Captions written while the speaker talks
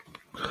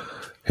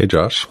Hey,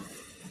 Josh.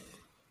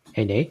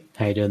 Hey, Nate.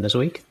 How you doing this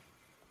week?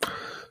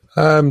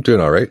 I'm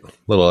doing all right. A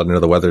little under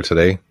the weather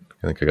today.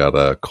 I think I got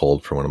a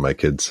cold from one of my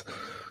kids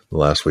the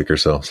last week or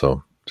so,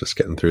 so just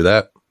getting through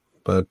that.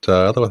 But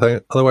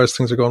otherwise,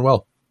 things are going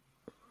well.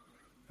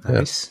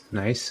 Nice.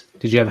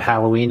 Did you have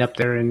Halloween up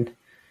there in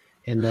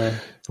the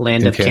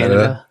land In of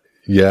Canada?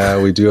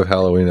 Yeah, we do have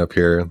Halloween up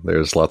here.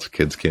 There's lots of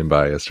kids came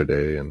by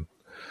yesterday, and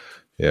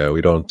yeah,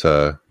 we don't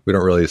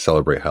really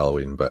celebrate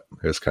Halloween, but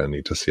it was kind of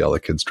neat to see all the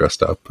kids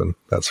dressed up and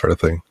that sort of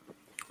thing.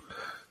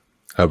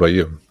 How about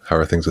you? How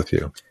are things with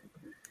you?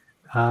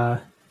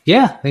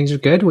 Yeah, things are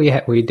good.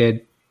 We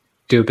did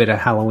do a bit of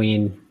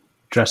Halloween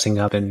dressing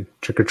up and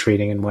trick or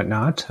treating and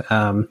whatnot.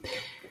 And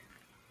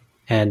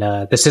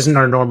this isn't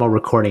our normal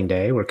recording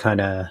day. We're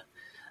kind of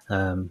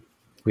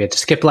we had to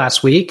skip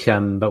last week,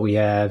 but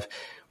we're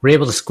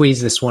able to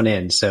squeeze this one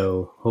in.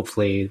 So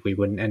hopefully we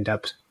wouldn't end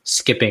up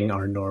skipping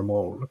our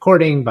normal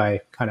recording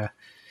by kind of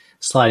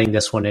sliding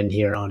this one in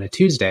here on a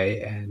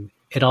Tuesday. And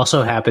it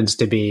also happens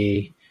to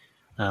be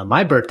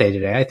my birthday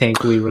today. I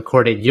think we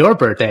recorded your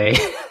birthday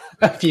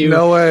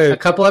a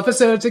couple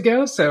episodes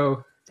ago.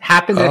 So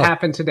happened to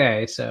happen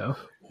today. So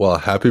well,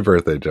 happy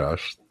birthday,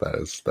 Josh.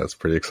 That's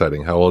pretty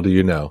exciting. How old are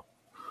you now?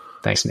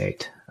 Thanks,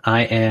 Nate.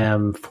 I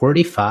am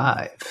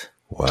 45.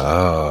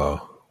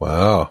 Wow.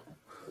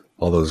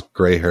 All those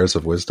gray hairs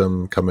of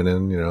wisdom coming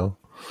in,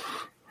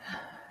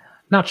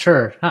 Not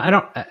sure. I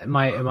don't.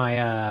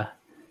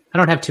 I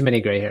don't have too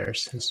many gray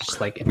hairs. It's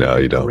just like no,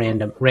 you don't.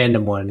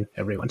 Random one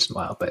every once in a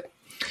while, but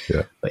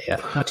yeah,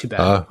 not too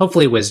bad.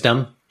 Hopefully,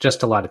 wisdom.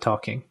 Just a lot of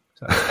talking.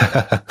 So.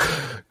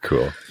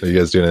 Cool. Are you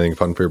guys doing anything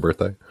fun for your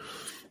birthday?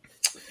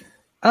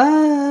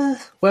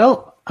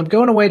 Well, I'm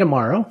going away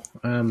tomorrow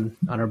on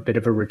a bit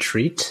of a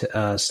retreat.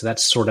 So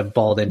that's sort of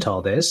balled into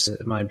all this.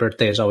 My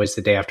birthday is always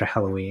the day after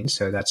Halloween,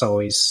 so that's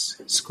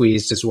always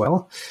squeezed as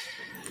well.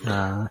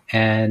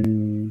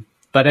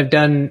 But I've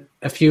done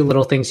a few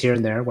little things here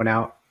and there. Went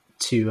out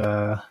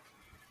to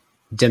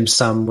dim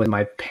sum with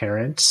my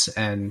parents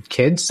and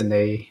kids, and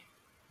they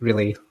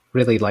really,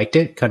 really liked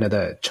it. Kind of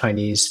the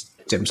Chinese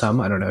dim sum.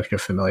 I don't know if you're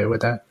familiar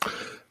with that.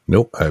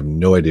 Nope. I have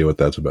no idea what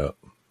that's about.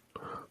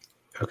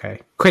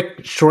 Okay.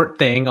 Quick, short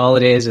thing. All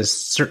it is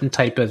certain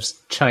type of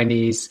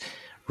Chinese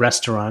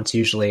restaurants,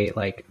 usually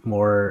like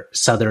more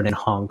southern in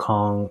Hong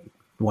Kong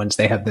ones.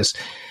 They have this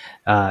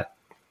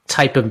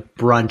type of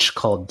brunch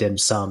called dim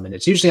sum, and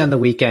it's usually on the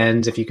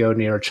weekends. If you go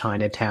near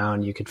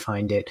Chinatown, you could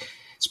find it.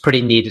 It's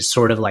pretty neat. It's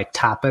sort of like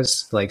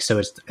tapas, so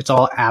it's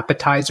all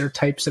appetizer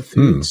types of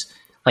foods,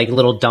 like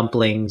little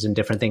dumplings and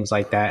different things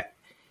like that.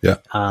 Yeah.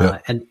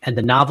 And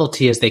the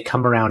novelty is they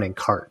come around in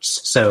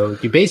carts. So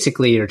you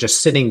basically are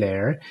just sitting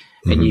there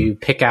and you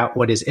pick out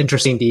what is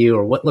interesting to you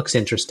or what looks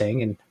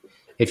interesting. And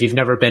if you've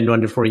never been to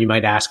one before, you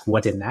might ask,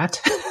 what's in that?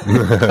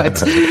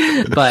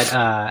 but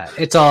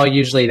it's all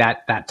usually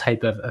that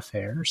type of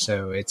affair.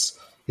 So it's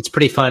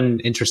pretty fun,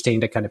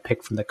 interesting to kind of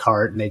pick from the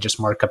cart, and they just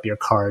mark up your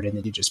card and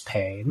then you just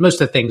pay. And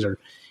most of the things are,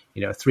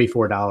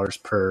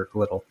 $3-4 per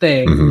little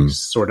thing,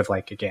 sort of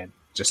like, again,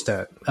 just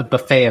a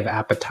buffet of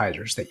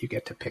appetizers that you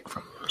get to pick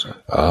from. So.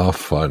 Oh,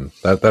 fun.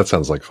 That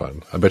sounds like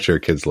fun. I bet your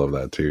kids love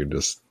that too.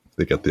 Just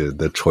they get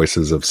the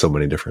choices of so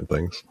many different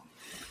things.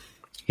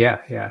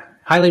 Yeah.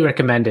 Highly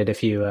recommended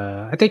if you,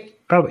 I think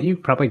you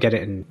probably get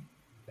it in,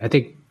 I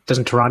think,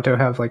 doesn't Toronto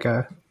have like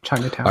a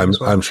Chinatown as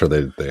well? I'm sure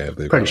they have.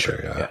 Pretty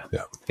sure.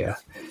 Yeah.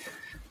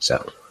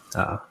 So,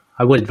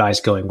 I would advise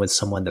going with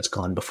someone that's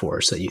gone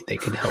before so they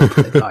can help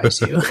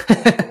advise you.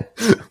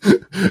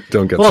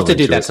 Don't get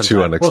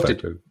too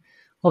unexpected.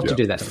 We'll have to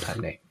do that sometime,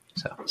 Nate.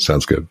 So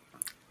sounds good.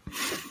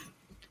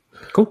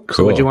 Cool.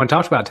 So what do you want to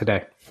talk about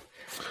today?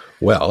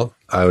 Well,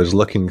 I was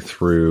looking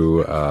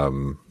through, I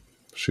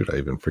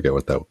even forget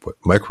what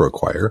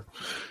MicroAcquire,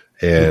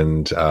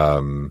 and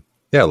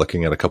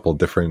looking at a couple of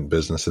different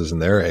businesses in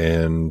there,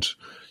 and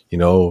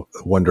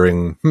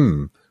wondering,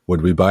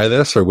 would we buy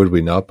this or would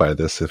we not buy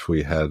this if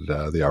we had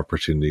the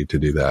opportunity to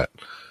do that?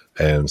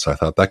 And so I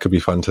thought that could be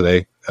fun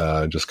today.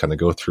 Just kind of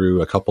go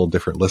through a couple of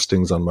different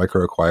listings on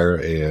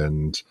MicroAcquire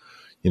and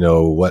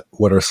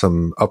what are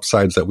some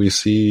upsides that we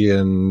see,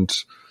 and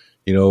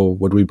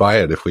would we buy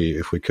it if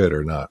we could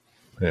or not?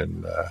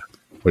 And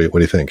what do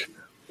you think?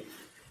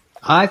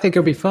 I think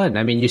it'll be fun.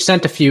 I mean, you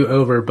sent a few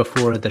over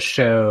before the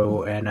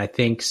show, and I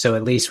think so.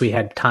 At least we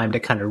had time to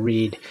kind of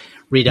read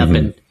up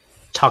and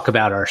talk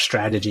about our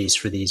strategies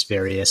for these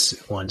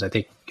various ones. I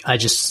think I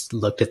just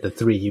looked at the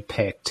 3 you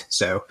picked,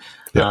 so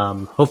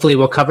hopefully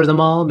we'll cover them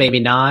all.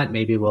 Maybe not.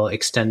 Maybe we'll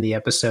extend the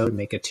episode,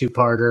 make a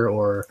 2-parter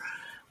or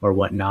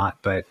whatnot.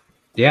 But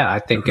yeah, I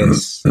think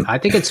it's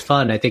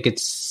fun. I think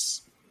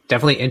it's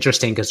definitely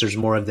interesting because there's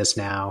more of this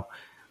now.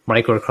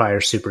 MicroAcquire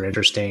is super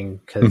interesting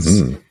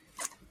because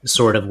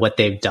sort of what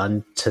they've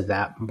done to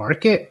that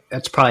market.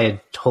 That's probably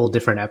a whole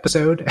different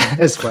episode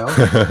as well.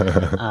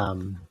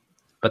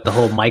 But the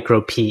whole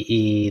micro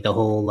PE, the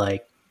whole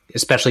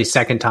especially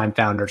second time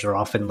founders are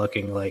often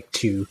looking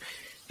to,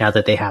 now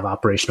that they have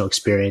operational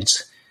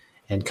experience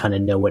and kind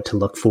of know what to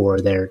look for,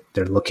 they're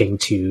looking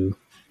to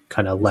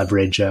kind of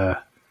leverage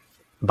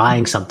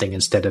buying something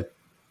instead of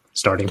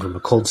starting from a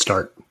cold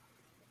start.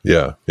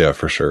 Yeah,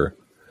 for sure.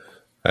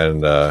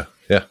 And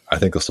yeah, I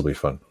think this will be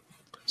fun.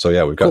 So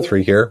yeah, we've got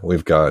 3 here.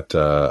 We've got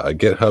a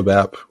GitHub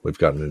app, we've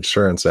got an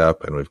insurance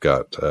app, and we've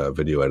got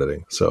video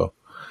editing. So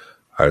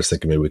I was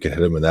thinking maybe we could hit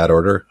them in that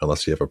order,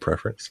 unless you have a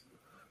preference.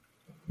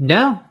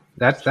 No,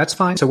 that's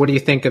fine. So what do you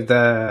think of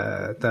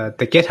the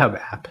GitHub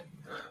app?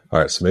 All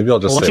right, so maybe I'll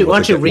just say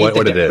what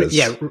it is.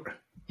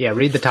 Yeah,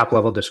 read the top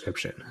level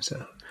description.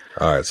 So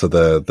all right, so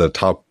the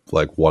top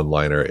like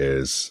one-liner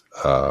is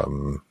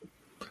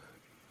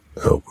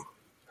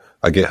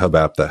a GitHub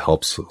app that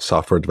helps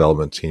software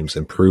development teams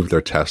improve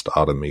their test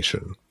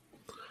automation.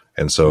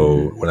 And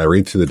so when I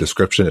read through the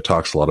description, it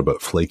talks a lot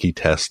about flaky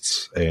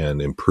tests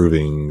and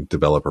improving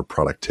developer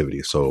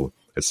productivity. So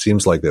it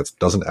seems like that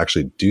doesn't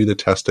actually do the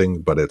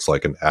testing, but it's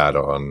like an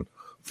add-on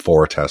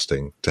for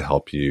testing to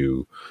help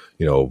you,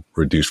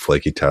 reduce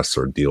flaky tests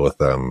or deal with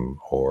them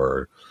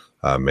or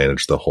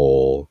manage the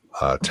whole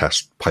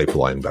test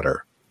pipeline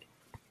better.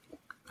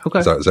 Okay.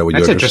 Is that what you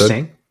understood? That's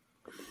interesting.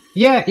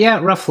 Yeah,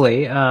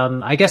 roughly.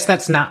 I guess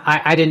that's not,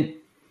 I didn't,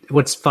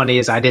 what's funny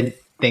is I didn't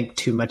think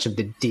too much of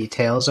the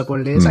details of what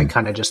it is. I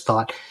kind of just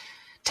thought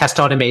test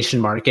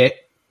automation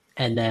market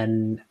and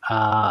then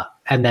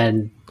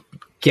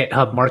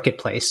GitHub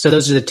Marketplace. So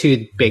those are the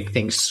 2 big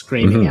things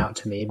screaming out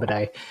to me, but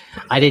I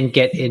didn't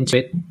get into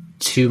it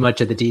too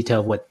much of the detail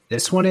of what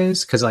this one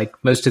is. Cause like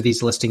most of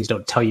these listings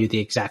don't tell you the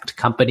exact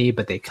company,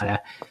 but they kind of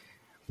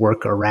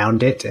work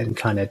around it and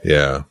kind of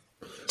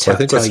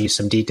tell you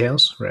some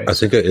details, right? I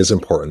think it is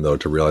important though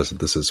to realize that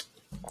this is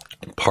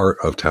part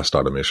of test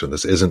automation.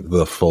 This isn't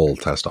the full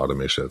test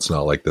automation. It's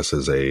not like this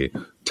is a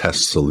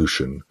test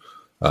solution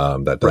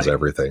that does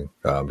everything,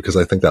 because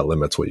I think that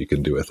limits what you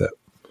can do with it.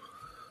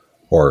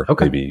 Or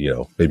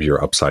maybe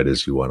your upside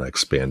is you want to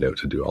expand out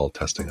to do all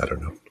testing. I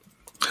don't know.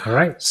 All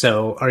right.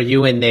 So are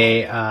you in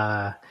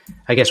I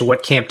guess,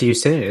 what camp do you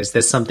sit in? Is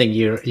this something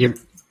you're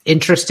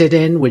interested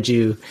in?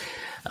 Maybe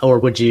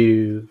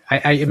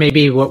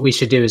what we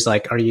should do is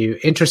like, are you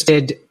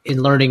interested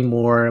in learning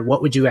more?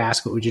 What would you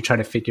ask? What would you try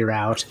to figure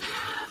out?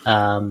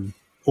 I'd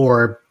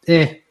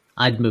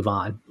move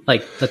on.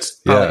 Like it's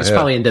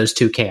probably in those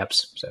 2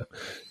 camps. So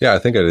yeah, I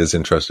think it is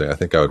interesting. I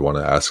think I would want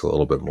to ask a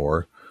little bit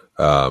more.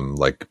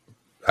 Like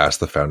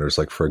ask the founders,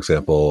 like for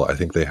example, I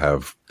think they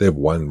have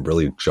one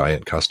really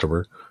giant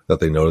customer that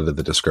they noted in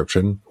the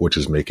description, which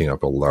is making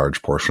up a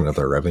large portion of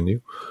their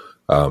revenue.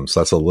 So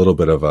that's a little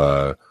bit of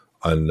a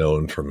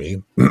unknown for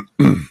me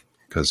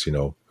because,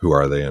 who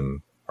are they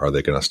and are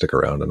they going to stick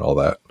around and all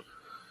that?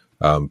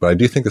 But I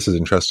do think this is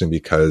interesting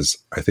because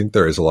I think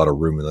there is a lot of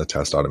room in the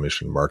test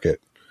automation market.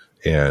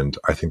 And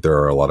I think there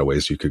are a lot of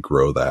ways you could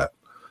grow that.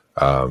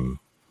 And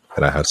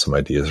I have some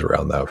ideas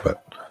around that,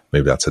 but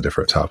maybe that's a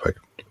different topic.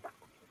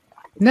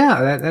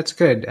 No, that's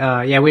good.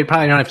 We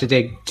probably don't have to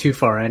dig too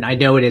far in. I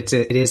know it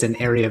is an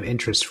area of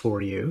interest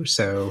for you.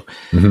 So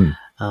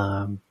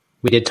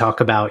we did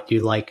talk about you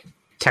like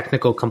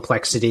technical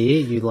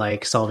complexity, you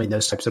like solving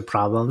those types of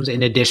problems.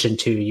 In addition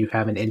to you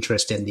have an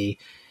interest in the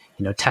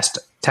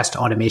test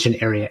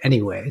automation area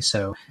anyway.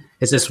 So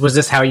was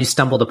this how you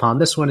stumbled upon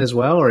this one as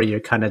well, or you're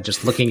kind of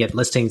just looking at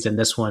listings and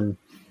this one,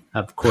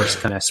 of course,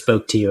 kind of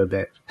spoke to you a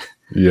bit?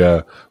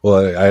 Yeah.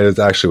 Well, I went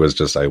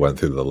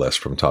through the list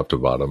from top to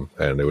bottom,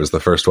 and it was the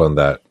first one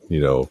that,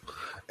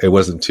 it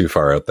wasn't too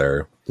far out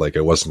there. Like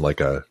it wasn't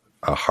like a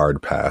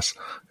hard pass.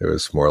 It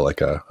was more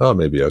like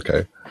maybe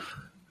okay.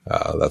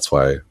 That's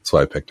why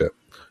I picked it.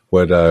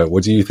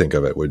 What do you think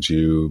of it? Would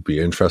you be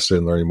interested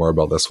in learning more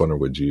about this one, or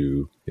would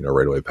you,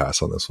 right away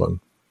pass on this one?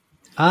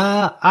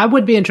 I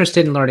would be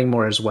interested in learning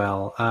more as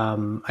well.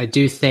 I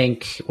do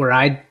think where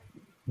I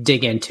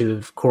dig into,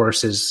 of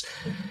course, is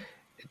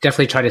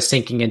definitely try to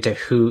sinking into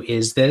who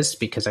is this,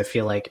 because I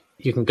feel like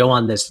you can go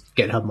on this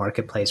GitHub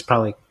Marketplace,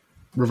 probably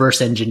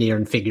reverse engineer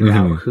and figure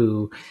out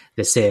who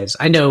this is.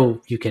 I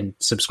know you can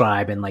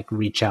subscribe and like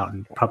reach out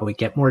and probably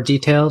get more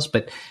details,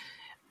 but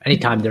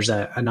anytime there's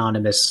a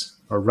anonymous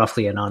or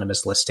roughly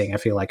anonymous listing, I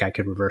feel like I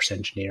could reverse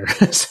engineer.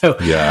 So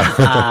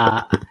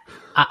yeah,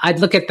 I'd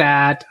look at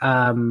that.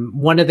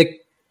 One of the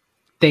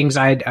things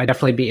I'd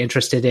definitely be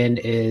interested in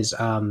is,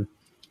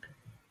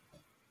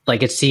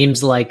 like it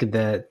seems like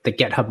the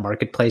GitHub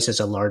Marketplace is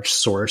a large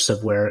source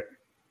of where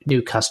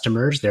new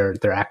customers,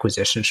 their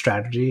acquisition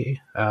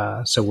strategy,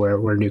 so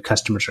where new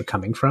customers are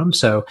coming from.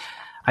 So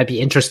I'd be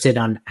interested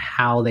on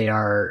how they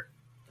are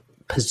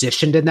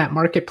positioned in that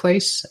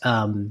marketplace,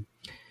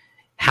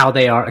 how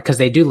they are, because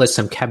they do list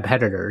some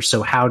competitors.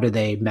 So how do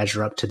they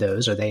measure up to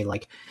those? Are they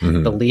like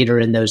the leader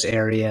in those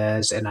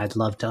areas? And I'd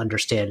love to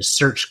understand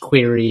search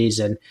queries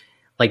and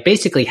like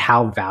basically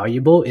how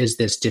valuable is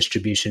this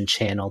distribution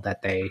channel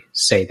that they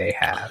say they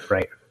have,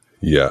 right?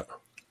 Yeah.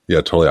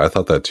 Yeah, totally. I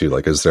thought that too.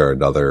 Like,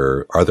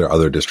 are there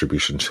other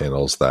distribution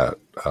channels that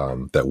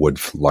would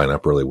line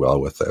up really well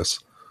with this?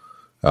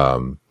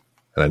 And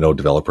I know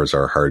developers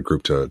are a hard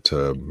group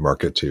to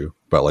market to,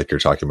 but like you're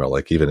talking about,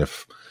 like even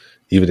if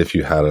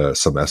you had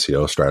some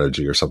SEO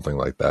strategy or something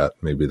like that,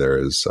 maybe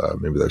there's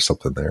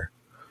something there.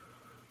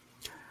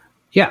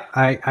 Yeah,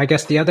 I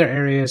guess the other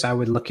areas I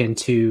would look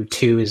into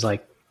too is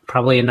like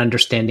probably an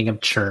understanding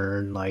of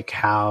churn, like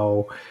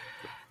how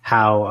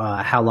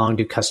long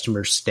do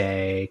customers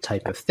stay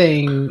type of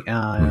thing.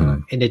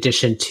 In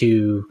addition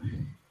to,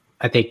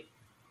 I think,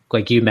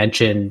 like you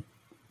mentioned,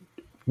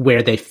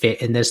 where they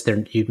fit in this.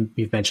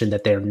 You've mentioned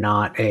that they're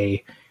not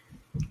a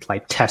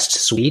like test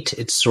suite.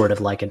 It's sort of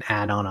like an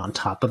add-on on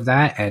top of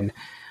that. And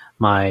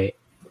my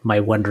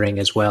wondering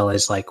as well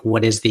is like,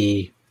 what is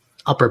the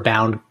upper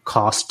bound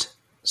cost?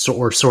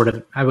 Or sort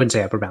of, I wouldn't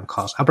say upper bound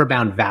cost, upper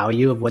bound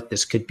value of what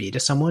this could be to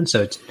someone.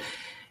 So it's,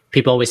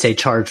 people always say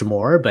charge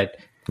more, but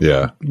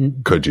yeah,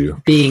 could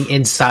you? Being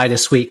inside a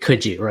suite,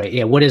 could you? Right?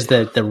 Yeah. What is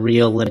the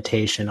real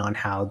limitation on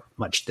how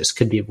much this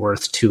could be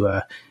worth to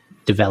a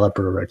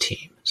developer or a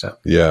team? So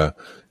yeah,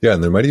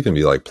 and there might even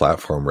be like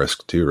platform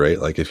risk too, right?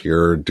 Like if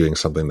you're doing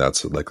something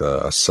that's like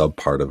a sub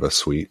part of a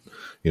suite,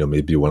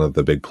 maybe one of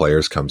the big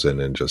players comes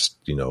in and just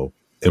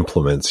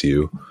implements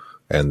you.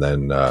 And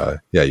then,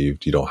 you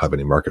don't have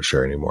any market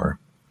share anymore.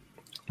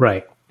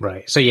 Right.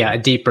 So yeah, a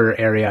deeper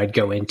area I'd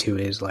go into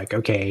is like,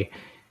 okay,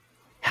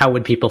 how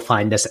would people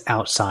find this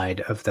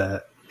outside of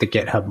the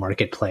GitHub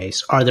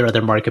marketplace? Are there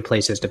other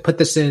marketplaces to put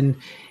this in?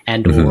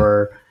 And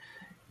or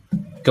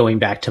going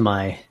back to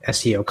my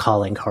SEO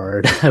calling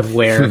card of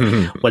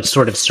what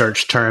sort of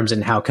search terms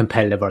and how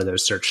competitive are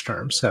those search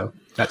terms? So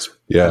that's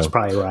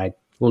probably where I'd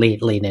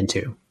lean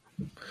into.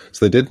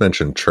 So they did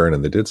mention churn,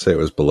 and they did say it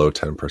was below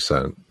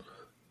 10%.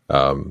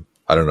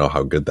 I don't know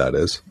how good that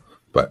is,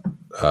 but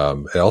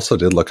it also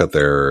did look at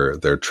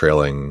their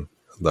trailing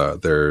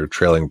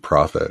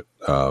profit,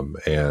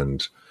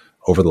 and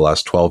over the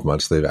last 12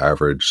 months they've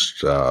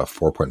averaged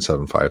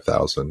 4.75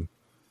 thousand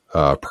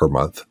per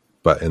month,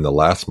 but in the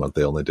last month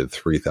they only did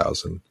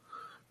 3,000,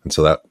 and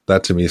so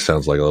that to me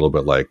sounds like a little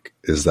bit like,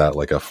 is that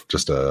like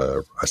just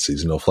a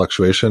seasonal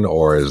fluctuation,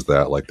 or is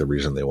that like the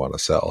reason they want to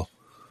sell?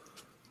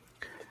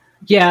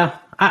 Yeah,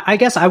 I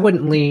guess I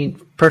wouldn't lean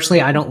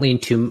personally. I don't lean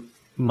too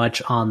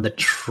much on the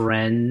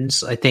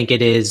trends. I think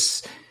it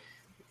is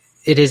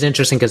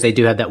interesting because they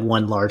do have that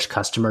one large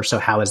customer. So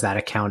how is that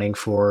accounting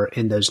for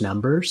in those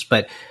numbers?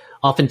 But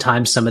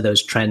oftentimes some of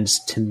those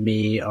trends to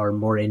me are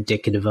more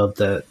indicative of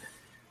the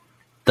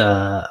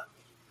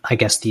I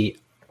guess the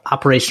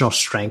operational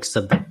strengths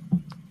of the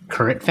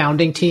current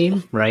founding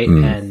team, right?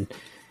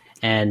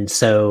 And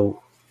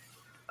so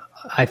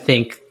I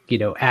think,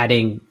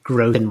 adding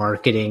growth in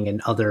marketing and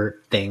other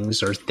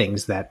things are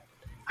things that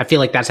I feel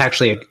like that's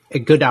actually a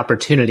good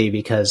opportunity,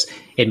 because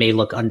it may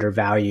look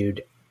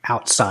undervalued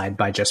outside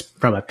by just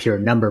from a pure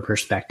number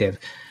perspective.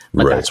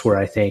 But that's where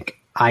I think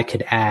I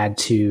could add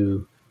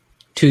to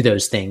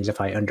those things if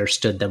I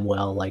understood them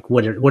well. Like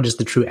what is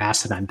the true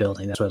asset I'm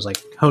building? That's what I was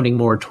like honing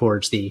more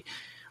towards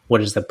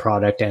what is the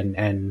product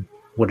and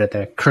what are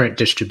the current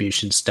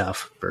distribution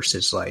stuff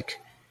versus like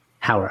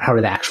how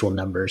are the actual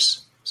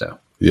numbers. So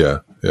yeah.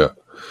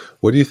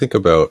 What do you think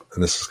about,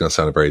 and this is going to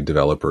sound very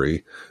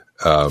developer-y,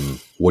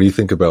 what do you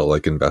think about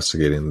like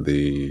investigating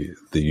the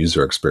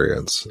user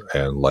experience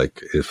and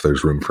like if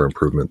there's room for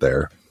improvement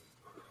there?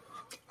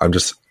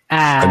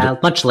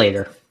 Much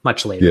later.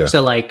 Yeah.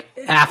 So like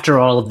after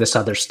all of this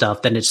other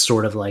stuff, then it's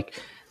sort of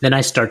like, then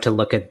I start to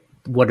look at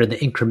what are the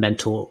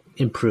incremental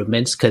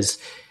improvements. Cause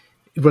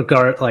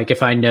like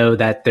if I know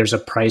that there's a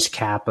price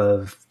cap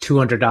of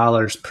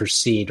 $200 per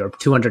seat or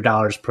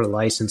 $200 per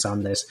license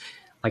on this,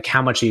 like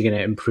how much are you going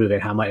to improve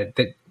it? How much?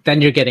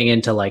 Then you're getting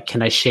into like,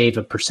 can I shave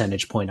a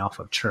percentage point off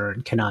of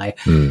churn? Can I,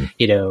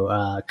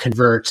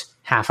 convert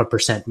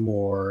 0.5%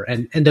 more?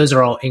 And those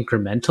are all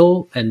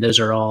incremental, and those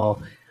are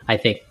all, I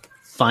think,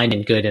 fine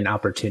and good and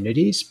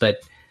opportunities.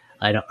 But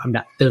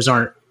those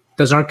aren't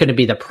going to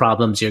be the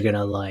problems you're going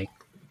to like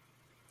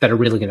that are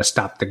really going to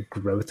stop the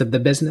growth of the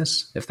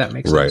business, if that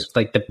makes sense.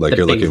 Like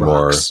you're looking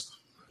rocks.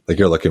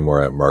 You're looking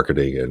more at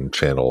marketing and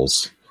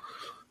channels,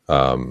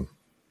 and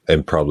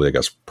probably I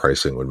guess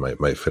pricing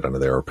might fit under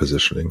there, or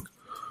positioning.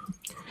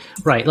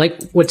 Right.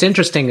 Like what's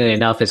interestingly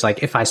enough is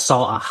like if I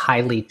saw a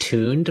highly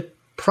tuned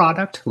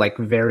product, like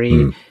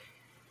very,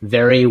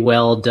 very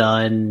well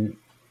done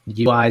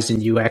UIs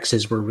and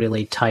UXs were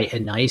really tight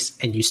and nice,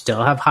 and you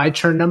still have high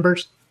churn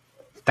numbers,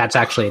 that's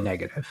actually a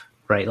negative,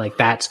 right? Like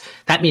that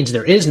means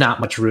there is not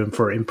much room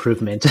for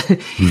improvement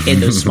in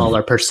those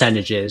smaller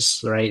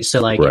percentages, right?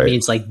 So like it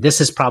means like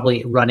this is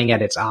probably running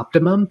at its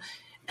optimum,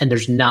 and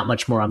there's not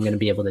much more I'm going to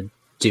be able to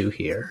do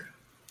here.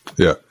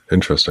 Yeah.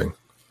 Interesting.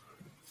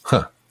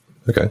 Huh.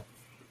 Okay.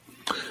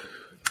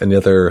 Any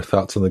other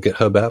thoughts on the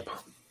GitHub app?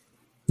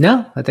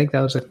 No, I think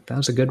that was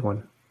a good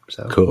one.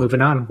 So cool.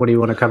 Moving on. What do you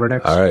want to cover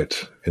next? All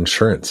right.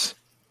 Insurance.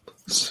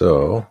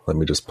 So let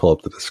me just pull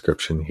up the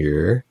description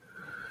here.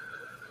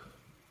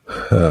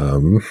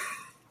 A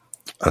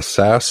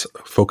SaaS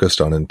focused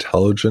on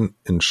intelligent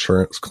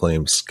insurance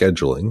claims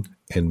scheduling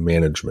and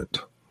management.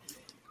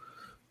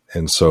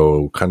 And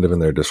so kind of in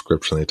their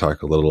description, they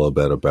talk a little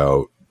bit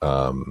about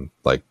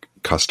like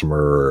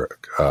customer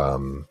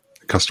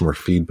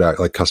feedback,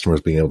 like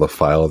customers being able to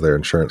file their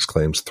insurance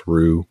claims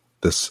through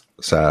this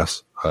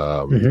SaaS,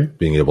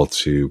 being able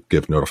to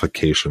give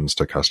notifications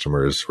to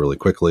customers really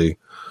quickly,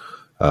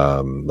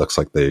 Looks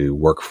like they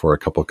work for a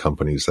couple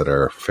companies that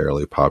are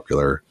fairly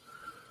popular.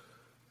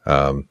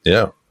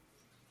 Yeah.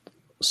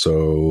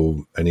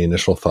 So any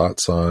initial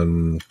thoughts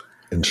on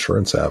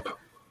insurance app?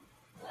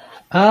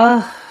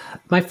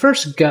 My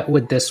first gut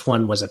with this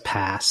one was a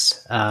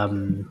pass.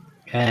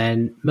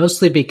 And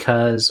mostly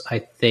because I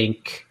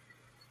think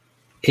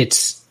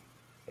it's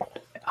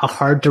a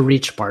hard to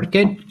reach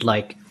market.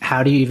 Like,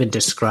 how do you even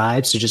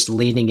describe? So just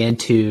leaning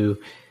into,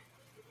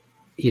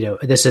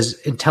 this is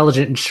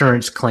intelligent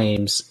insurance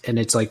claims. And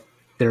it's like,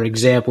 their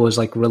example is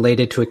like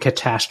related to a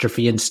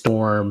catastrophe and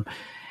storm.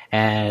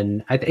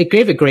 And it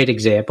gave a great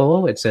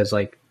example. It says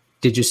like,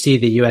 did you see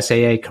the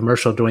USAA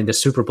commercial during the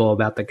Super Bowl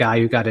about the guy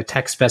who got a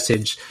text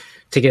message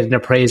to get an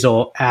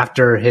appraisal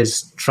after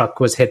his truck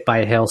was hit by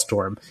a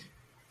hailstorm?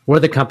 We're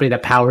the company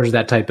that powers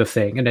that type of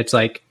thing. And it's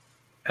like,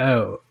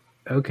 oh,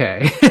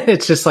 okay.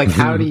 It's just like,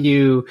 how do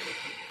you,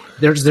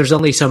 there's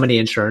only so many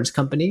insurance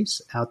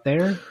companies out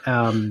there.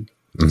 So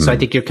I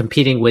think you're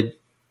competing with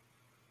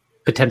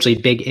potentially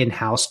big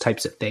in-house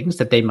types of things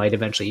that they might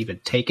eventually even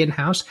take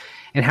in-house.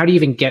 And how do you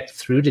even get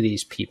through to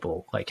these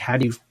people? Like, how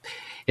do you,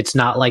 it's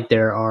not like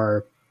there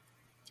are,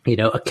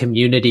 a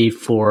community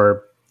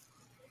for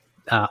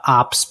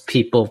ops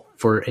people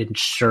for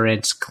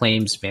insurance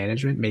claims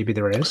management. Maybe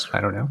there is.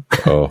 I don't know.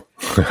 Oh,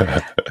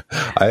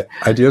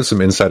 I do have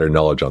some insider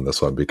knowledge on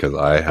this one because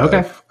I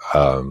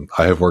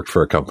have worked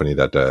for a company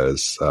that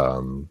does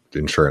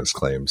insurance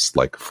claims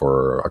like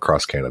for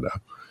across Canada,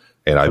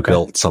 and I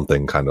built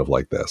something kind of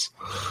like this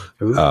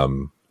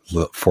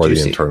for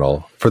the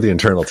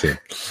internal team.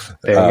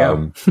 There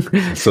you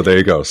go. So there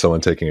you go.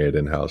 Someone taking it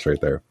in house right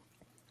there.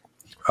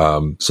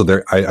 So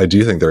there, I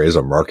do think there is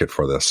a market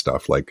for this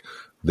stuff. Like,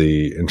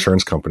 the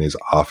insurance companies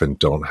often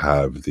don't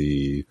have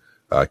the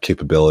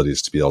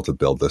capabilities to be able to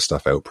build this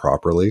stuff out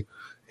properly.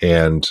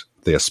 And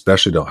they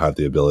especially don't have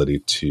the ability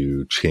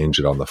to change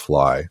it on the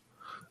fly.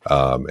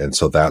 And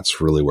so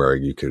that's really where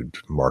you could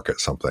market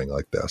something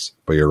like this.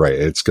 But you're right.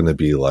 It's going to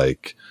be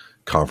like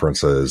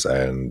conferences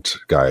and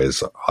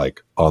guys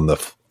like on the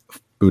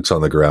boots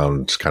on the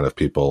ground kind of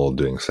people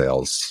doing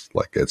sales.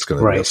 Like, it's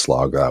going to be a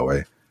slog that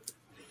way.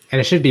 And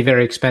it should be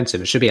very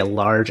expensive. It should be a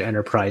large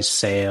enterprise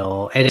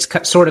sale. And it's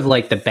sort of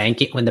like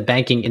when the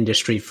banking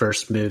industry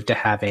first moved to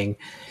having,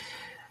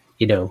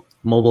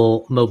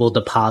 mobile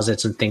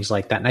deposits and things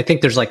like that. And I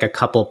think there's like a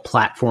couple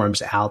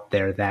platforms out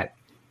there that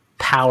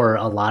power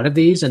a lot of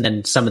these. And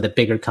then some of the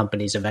bigger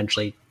companies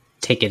eventually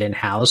take it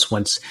in-house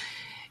once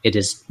it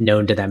is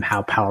known to them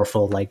how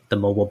powerful like the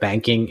mobile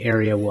banking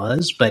area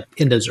was. But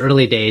in those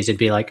early days, it'd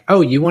be like,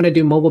 oh, you want to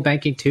do mobile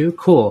banking too?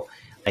 Cool.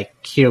 Like,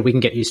 here, we can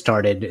get you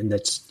started. And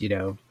that's,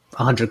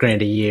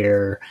 $100,000 a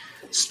year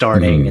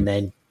starting and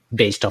then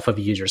based off of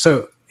a user.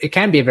 So it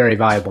can be a very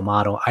viable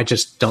model. I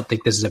just don't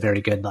think this is a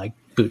very good like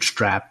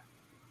bootstrap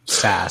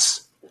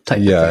SaaS type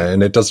of thing.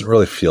 And it doesn't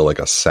really feel like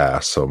a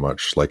SaaS so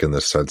much, like in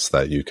the sense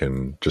that you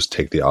can just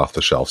take the off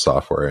the shelf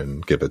software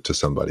and give it to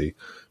somebody,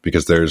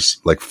 because there's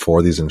like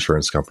for these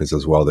insurance companies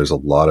as well, there's a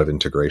lot of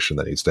integration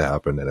that needs to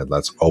happen, and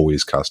that's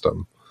always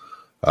custom.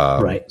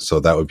 So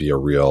that would be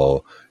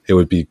it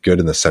would be good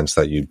in the sense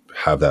that you'd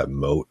have that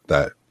moat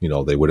that,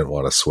 they wouldn't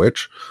want to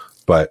switch,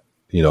 but,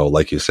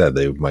 like you said,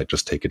 they might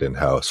just take it in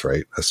house,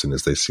 right? As soon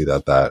as they see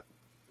that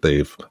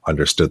they've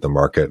understood the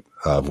market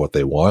of what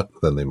they want,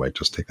 then they might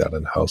just take that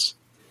in house.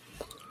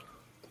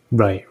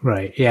 Right.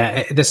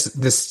 Yeah.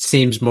 This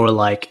seems more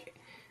like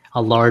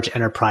a large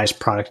enterprise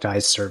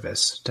productized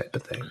service type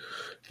of thing.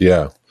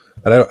 Yeah.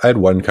 And I had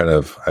one kind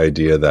of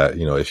idea that,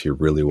 if you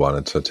really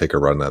wanted to take a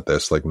run at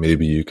this, like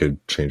maybe you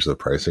could change the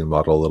pricing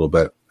model a little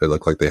bit. It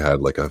looked like they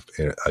had like a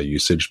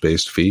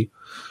usage-based fee.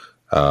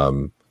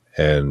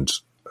 And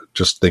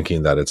just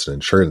thinking that it's an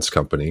insurance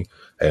company,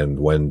 and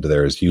when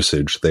there's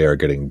usage, they are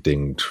getting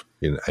dinged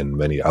in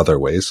many other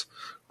ways,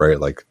 right?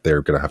 Like,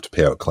 they're going to have to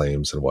pay out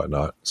claims and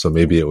whatnot. So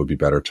maybe it would be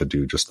better to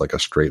do just like a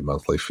straight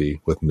monthly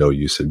fee with no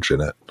usage in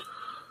it.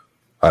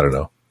 I don't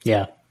know.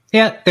 Yeah.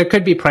 Yeah, there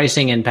could be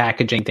pricing and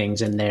packaging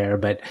things in there,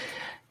 but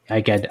I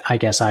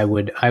guess I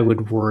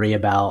would worry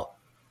about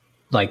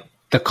like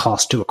the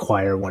cost to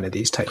acquire one of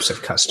these types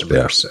of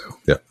customers.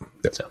 Yeah.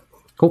 So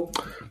cool.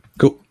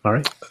 All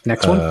right.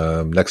 Next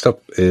one. Next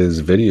up is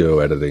video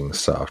editing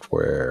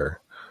software.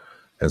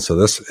 And so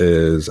this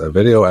is a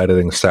video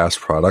editing SaaS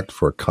product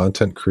for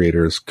content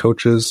creators,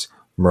 coaches,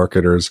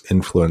 marketers,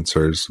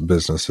 influencers,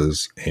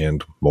 businesses,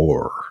 and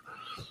more.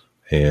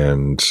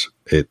 And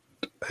it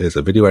is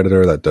a video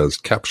editor that does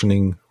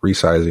captioning,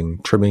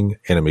 resizing, trimming,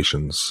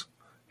 animations,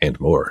 and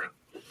more.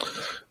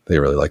 They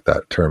really like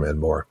that term, and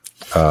more.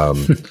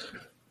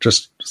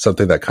 Just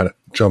something that kind of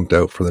jumped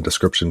out from the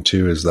description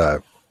too is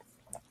that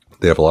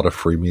they have a lot of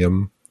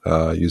freemium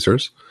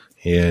users,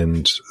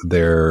 and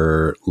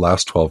their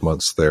last 12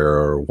 months,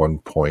 they're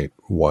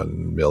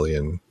 1.1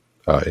 million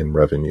in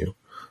revenue.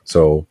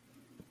 So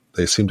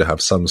they seem to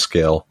have some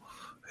scale,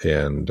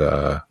 and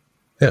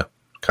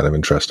kind of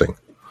interesting.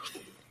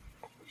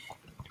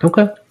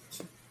 Okay.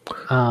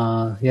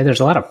 There's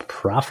a lot of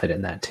profit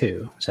in that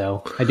too.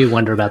 So I do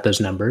wonder about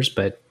those numbers,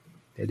 but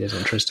it is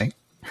interesting.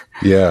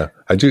 Yeah,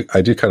 I do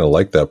kind of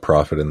like that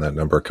profit in that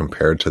number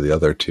compared to the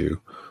other two.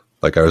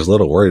 Like I was a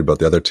little worried about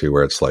the other two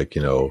where it's like,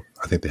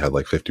 I think they had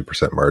like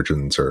 50%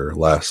 margins or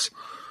less.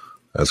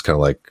 I was kind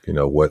of like,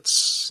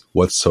 what's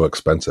so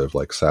expensive?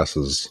 Like SaaS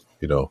is,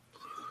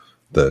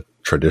 the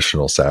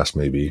traditional SaaS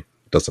maybe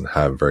doesn't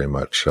have very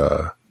much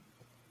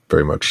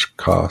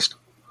cost.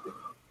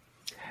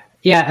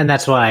 Yeah, and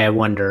that's why I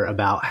wonder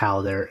about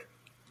how they're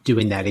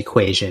doing that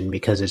equation,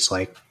 because it's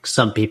like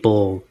some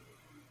people,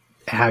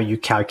 how you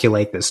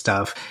calculate this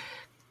stuff,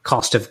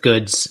 cost of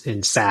goods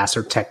in SaaS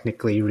are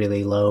technically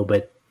really low,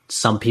 but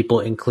some people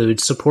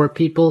include support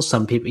people.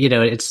 Some people,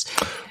 it's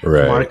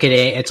right.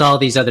 Marketing. It's all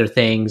these other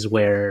things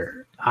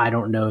where I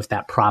don't know if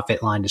that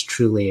profit line is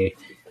truly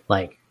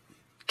like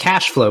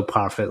cash flow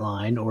profit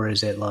line, or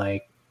is it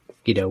like,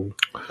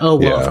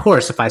 of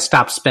course, if I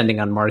stop spending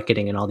on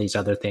marketing and all these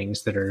other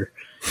things that are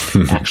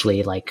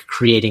actually like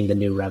creating the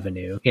new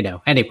revenue,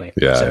 anyway.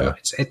 Yeah.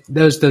 So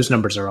those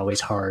numbers are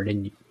always hard,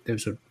 and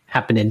those would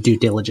happen in due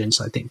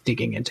diligence, I think,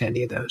 digging into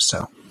any of those.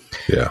 So,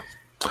 yeah.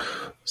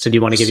 So do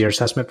you want to give your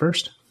assessment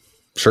first?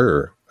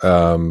 Sure.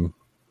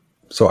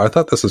 So I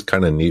thought this is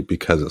kind of neat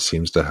because it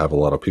seems to have a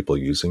lot of people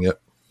using it.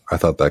 I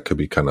thought that could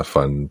be kind of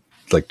fun,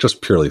 like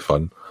just purely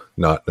fun,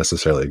 not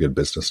necessarily a good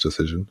business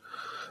decision.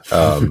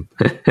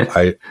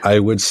 I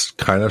would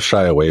kind of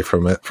shy away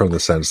from it from the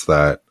sense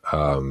that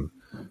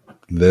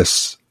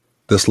this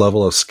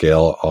level of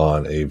scale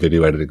on a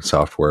video editing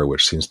software,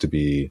 which seems to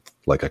be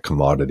like a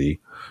commodity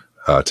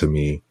to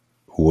me,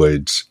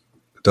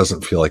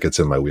 doesn't feel like it's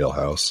in my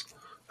wheelhouse.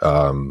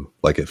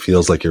 Like it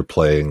feels like you're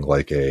playing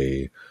like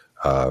a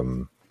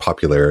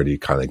popularity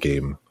kind of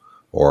game,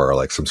 or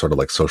like some sort of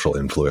like social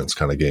influence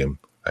kind of game,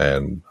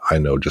 and I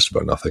know just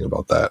about nothing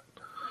about that.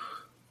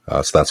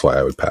 So that's why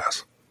I would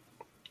pass.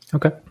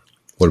 Okay.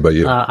 What about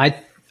you?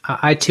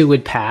 I too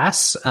would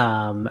pass.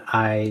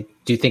 I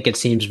do think it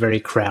seems very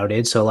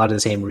crowded, so a lot of the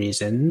same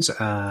reasons.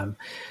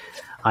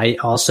 I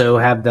also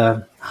have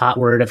the hot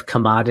word of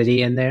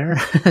commodity in there.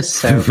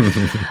 So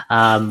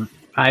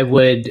I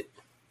would,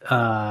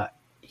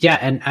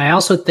 and I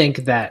also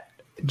think that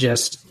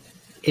just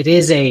it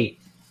is a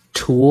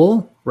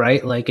tool,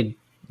 right? Like,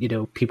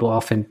 people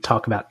often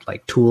talk about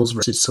like tools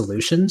versus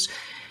solutions.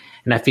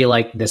 And I feel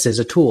like this is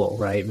a tool,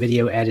 right?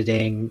 Video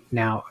editing,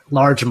 now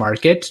large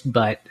market,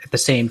 but at the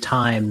same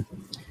time,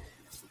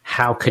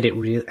 how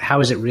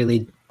is it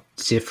really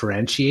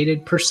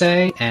differentiated per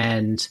se?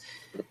 And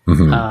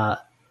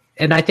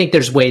and I think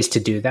there's ways to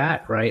do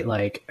that, right?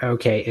 Like,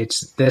 okay,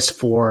 it's this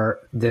for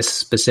this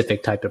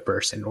specific type of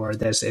person, or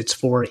it's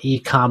for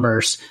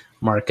e-commerce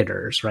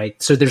marketers,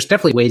 right? So there's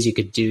definitely ways you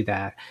could do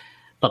that.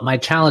 But my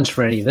challenge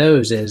for any of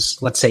those is,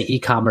 let's say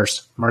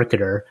e-commerce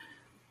marketer,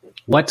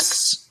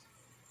 what's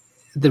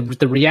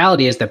the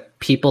reality is that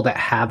people that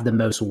have the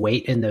most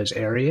weight in those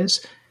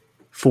areas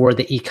for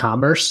the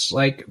e-commerce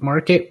like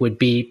market would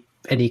be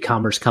an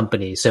e-commerce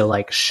company. So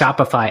like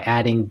Shopify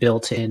adding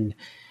built-in,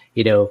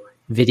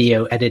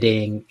 video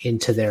editing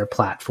into their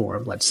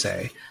platform, let's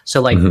say. So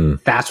like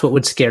that's what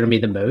would scare me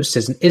the most,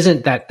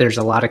 isn't that there's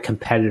a lot of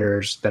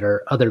competitors that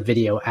are other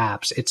video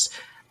apps. It's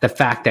the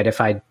fact that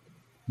if I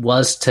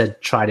was to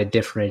try to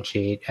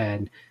differentiate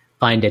and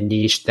find a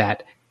niche,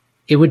 that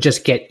it would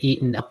just get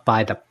eaten up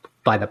by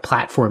the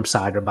platform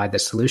side or by the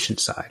solution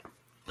side.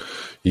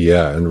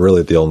 Yeah, and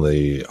really the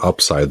only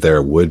upside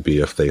there would be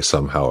if they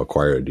somehow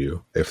acquired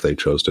you, if they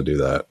chose to do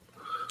that.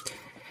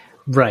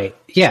 Right.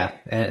 Yeah,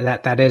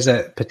 that is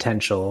a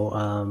potential,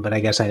 but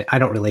I guess I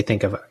don't really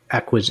think of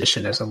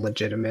acquisition as a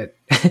legitimate,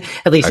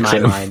 at least in my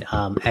mind,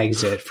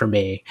 exit for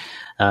me.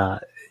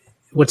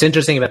 What's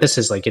interesting about this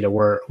is like,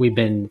 we've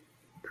been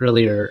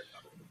earlier,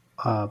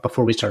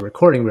 before we started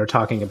recording, we were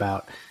talking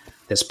about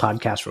this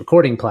podcast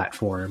recording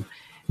platform.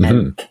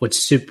 And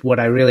what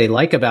I really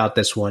like about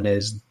this one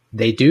is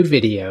they do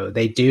video,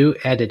 they do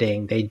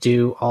editing, they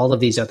do all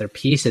of these other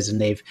pieces,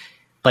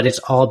 but it's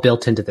all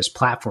built into this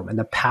platform, and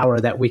the power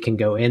that we can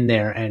go in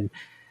there. And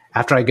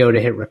after I go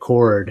to hit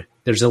record,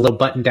 there's a little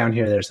button down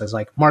here that says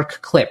like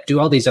mark clip, do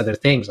all these other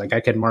things. Like I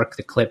could mark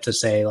the clip to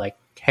say like,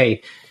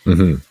 hey,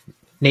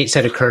 Nate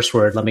said a curse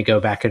word. Let me go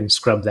back and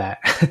scrub that.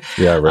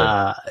 Yeah,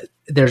 right.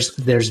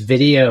 There's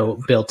video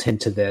built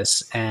into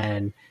this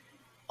and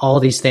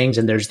all these things.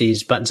 And there's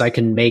these buttons. I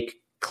can make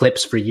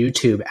clips for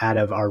YouTube out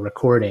of our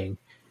recording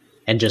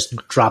and just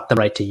drop them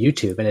right to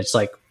YouTube. And it's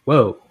like,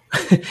 whoa,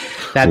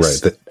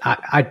 that's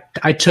right.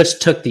 I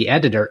just took the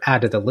editor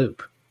out of the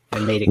loop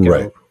and made it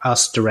go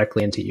us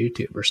directly into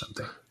YouTube or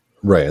something.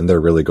 Right. And they're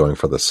really going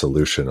for the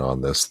solution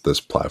on this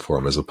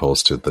platform as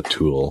opposed to the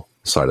tool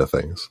side of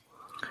things.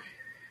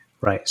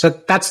 Right. So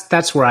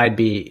that's where I'd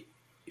be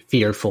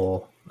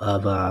fearful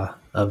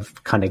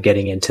of kind of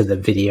getting into the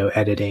video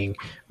editing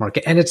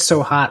market. And it's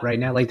so hot right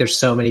now. Like there's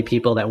so many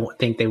people that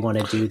think they want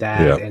to do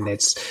that. Yep. And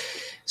it's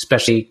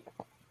especially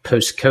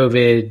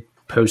post-COVID,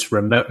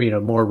 post-remote,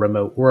 more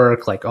remote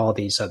work, like all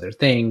these other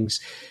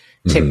things,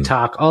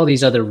 TikTok, all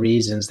these other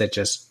reasons that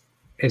just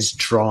is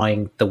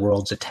drawing the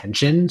world's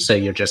attention. So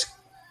you're just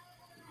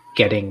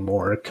getting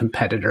more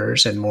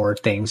competitors and more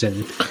things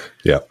and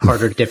Yeah.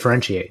 harder to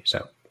differentiate.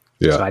 So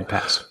I'd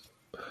pass.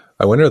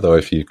 I wonder though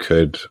if you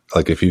could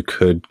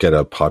get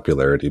a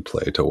popularity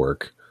play to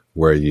work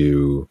where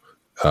you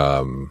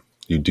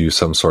do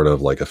some sort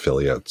of like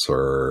affiliates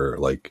or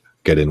like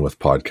get in with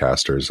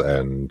podcasters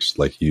and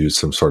like use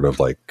some sort of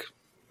like,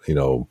 you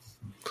know,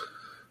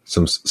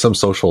 some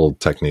social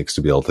techniques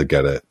to be able to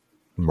get it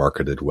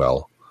marketed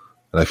well.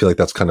 And I feel like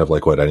that's kind of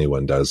like what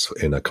anyone does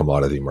in a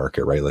commodity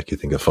market, right? Like you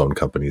think of phone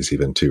companies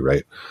even too,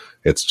 right?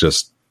 It's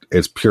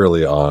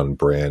purely on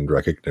brand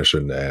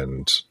recognition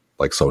and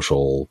like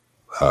social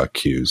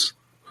cues.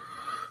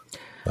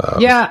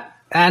 Yeah.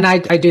 And I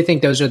do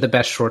think those are the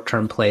best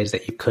short-term plays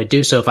that you could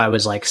do. So if I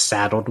was like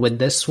saddled with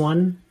this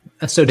one,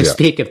 so to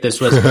speak, if this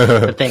was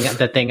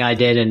the thing I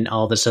did and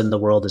all of a sudden the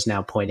world is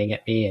now pointing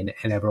at me and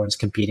everyone's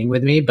competing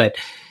with me, but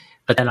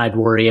then I'd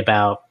worry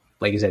about,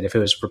 like I said, if it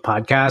was for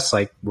podcasts,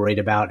 like worried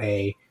about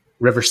a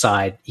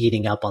Riverside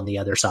eating up on the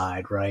other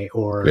side, right?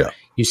 Or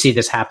you see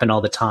this happen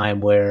all the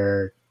time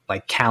where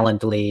like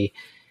Calendly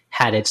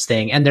had its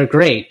thing and they're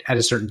great at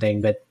a certain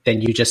thing, but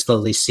then you just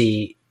slowly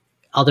see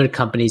other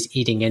companies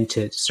eating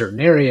into certain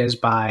areas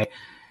by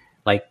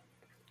like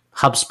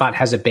HubSpot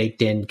has a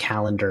baked in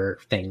calendar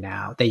thing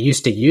now. They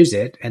used to use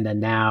it. And then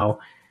now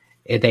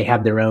they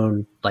have their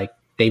own, like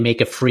they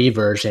make a free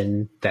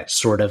version that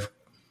sort of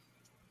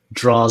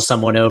draws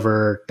someone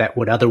over that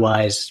would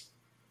otherwise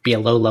be a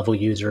low level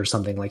user or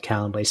something like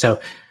Calendly.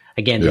 So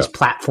again, these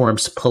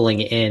platforms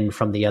pulling in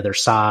from the other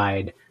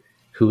side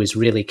who is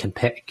really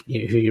who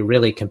you're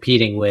really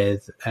competing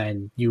with,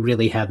 and you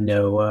really have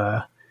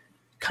no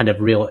kind of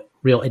real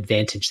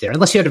advantage there,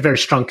 unless you had a very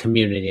strong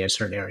community in a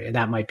certain area.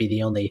 That might be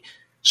the only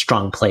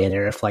strong play in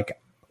there. If like,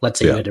 let's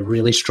say you had a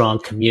really strong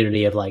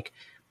community of like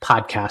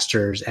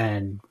podcasters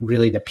and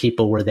really the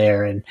people were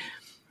there, and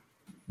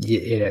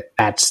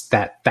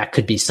that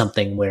could be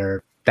something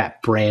where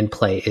that brand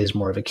play is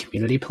more of a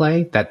community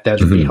play. That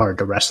would be hard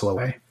to wrestle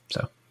away.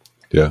 So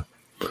no,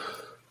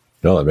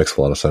 that makes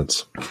a lot of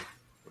sense.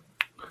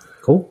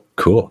 Cool.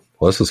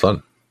 Well, this was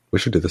fun. We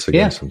should do this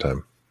again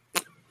sometime.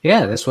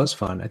 Yeah, this was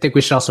fun. I think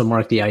we should also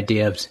mark the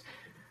idea of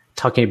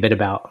talking a bit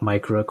about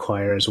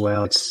MicroAcquire as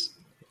well.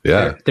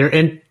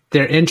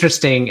 They're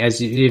interesting,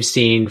 as you've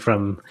seen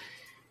from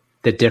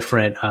the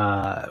different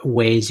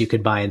ways you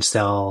could buy and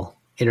sell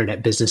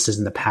internet businesses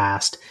in the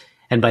past.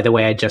 And by the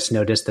way, I just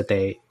noticed that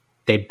they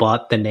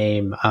bought the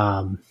name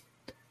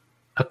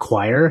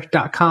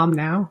acquire.com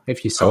now,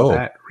 if you saw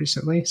that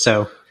recently.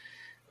 So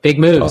big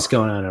moves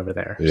going on over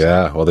there.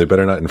 Yeah, well, they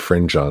better not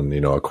infringe on,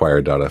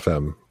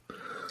 acquire.fm.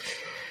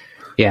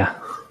 Yeah,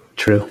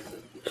 true.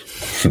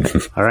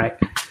 All right.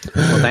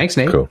 Well, thanks,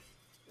 Nate. Cool.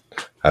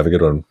 Have a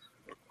good one.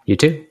 You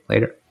too.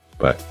 Later.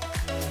 Bye.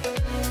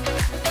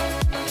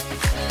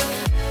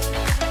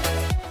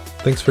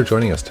 Thanks for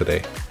joining us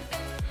today.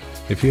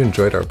 If you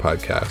enjoyed our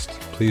podcast,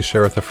 please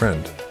share with a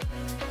friend.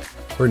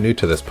 We're new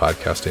to this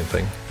podcasting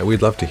thing, and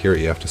we'd love to hear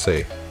what you have to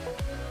say.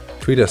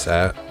 Tweet us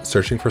at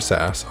Searching for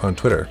SaaS on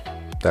Twitter.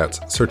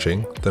 That's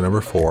searching,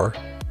 4,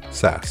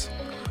 SaaS.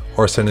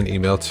 Or send an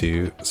email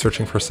to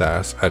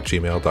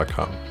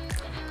searchingforsaas@gmail.com.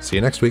 See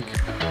you next week.